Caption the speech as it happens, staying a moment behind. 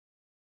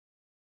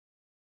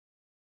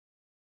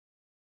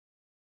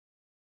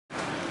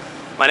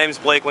My name is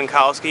Blake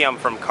Wankowski. I'm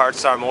from Kart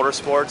Star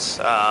Motorsports.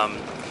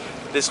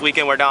 This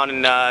weekend we're down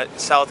in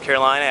South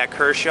Carolina at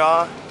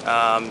Kershaw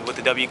with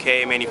the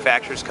WK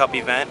Manufacturers Cup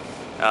event.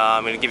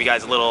 I'm going to give you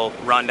guys a little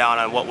rundown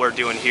on what we're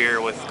doing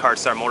here with Kart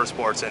Star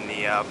Motorsports and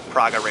the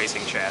Praga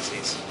racing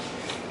chassis.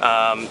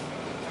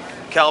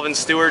 Calvin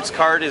Stewart's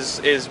kart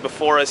is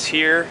before us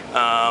here.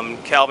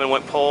 Calvin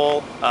went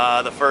pole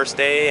the first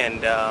day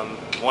and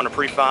won a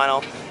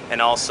pre-final,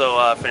 and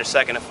also finished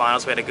second in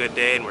finals. We had a good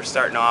day, and we're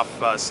starting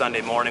off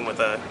Sunday morning with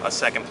a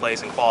second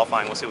place in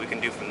qualifying. We'll see what we can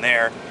do from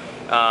there.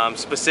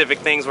 Specific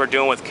things we're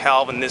doing with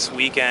Calvin this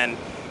weekend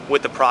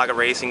with the Praga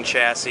racing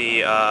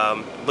chassis,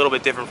 a little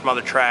bit different from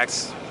other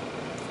tracks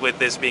with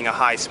this being a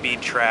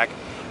high-speed track.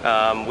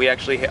 We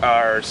actually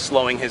are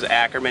slowing his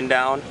Ackerman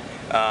down.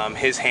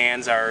 His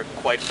hands are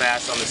quite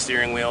fast on the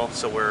steering wheel,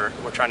 so we're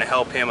trying to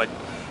help him, with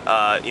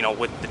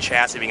the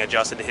chassis being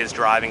adjusted to his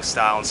driving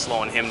style and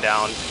slowing him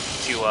down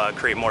to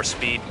create more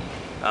speed.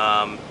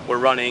 We're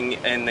running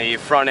in the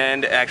front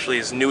end actually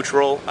is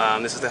neutral.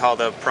 This is how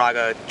the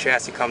Praga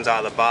chassis comes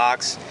out of the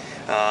box.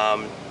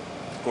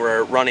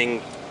 We're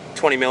running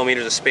 20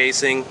 millimeters of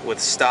spacing with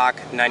stock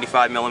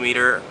 95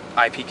 millimeter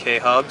IPK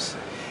hubs.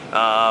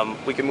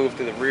 We can move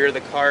to the rear of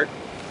the kart.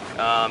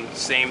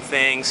 Same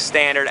thing,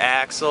 standard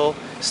axle,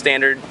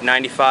 standard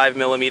 95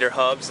 millimeter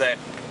hubs that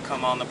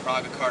come on the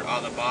Praga kart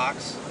out of the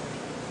box.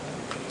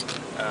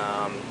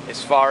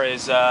 As far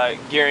as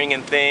gearing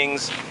and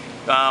things,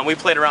 we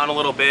played around a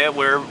little bit.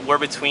 We're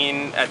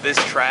between, at this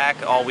track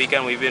all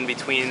weekend, we've been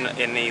between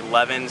in the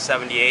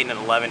 1178 and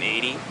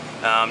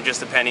 1180, just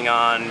depending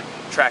on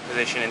track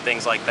position and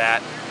things like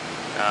that.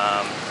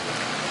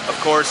 Of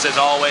course, as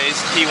always,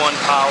 P1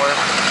 Power,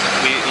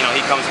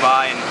 he comes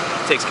by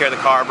and takes care of the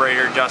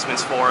carburetor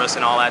adjustments for us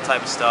and all that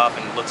type of stuff,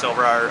 and looks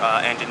over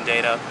our engine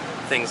data,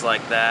 things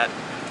like that.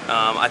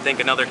 I think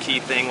another key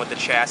thing with the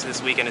chassis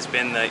this weekend has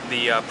been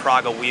the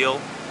Praga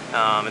wheel.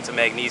 It's a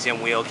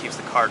magnesium wheel, keeps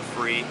the kart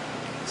free.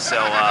 So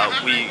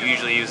we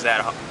usually use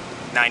that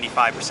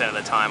 95% of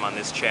the time on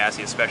this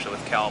chassis, especially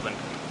with Calvin.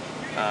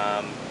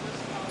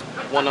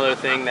 One other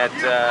thing that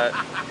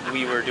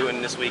we were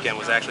doing this weekend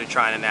was actually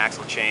trying an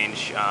axle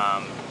change.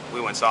 We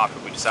went soft,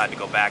 but we decided to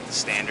go back to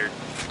standard.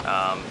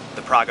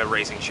 The Praga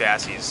racing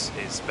chassis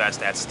is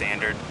best at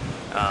standard.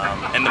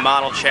 And the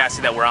model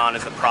chassis that we're on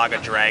is the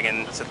Praga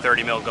Dragon. It's a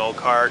 30 mil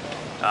go-kart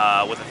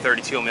with a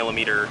 32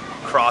 millimeter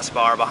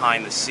crossbar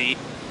behind the seat.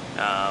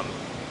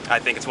 I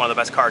think it's one of the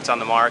best karts on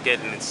the market,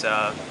 and it's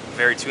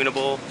very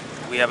tunable.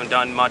 We haven't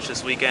done much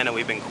this weekend, and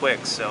we've been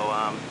quick,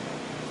 so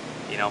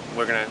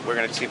we're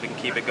gonna see if we can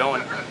keep it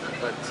going.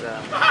 But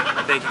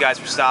I thank you guys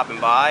for stopping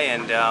by,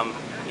 and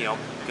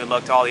good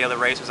luck to all the other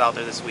racers out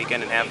there this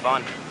weekend, and have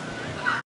fun.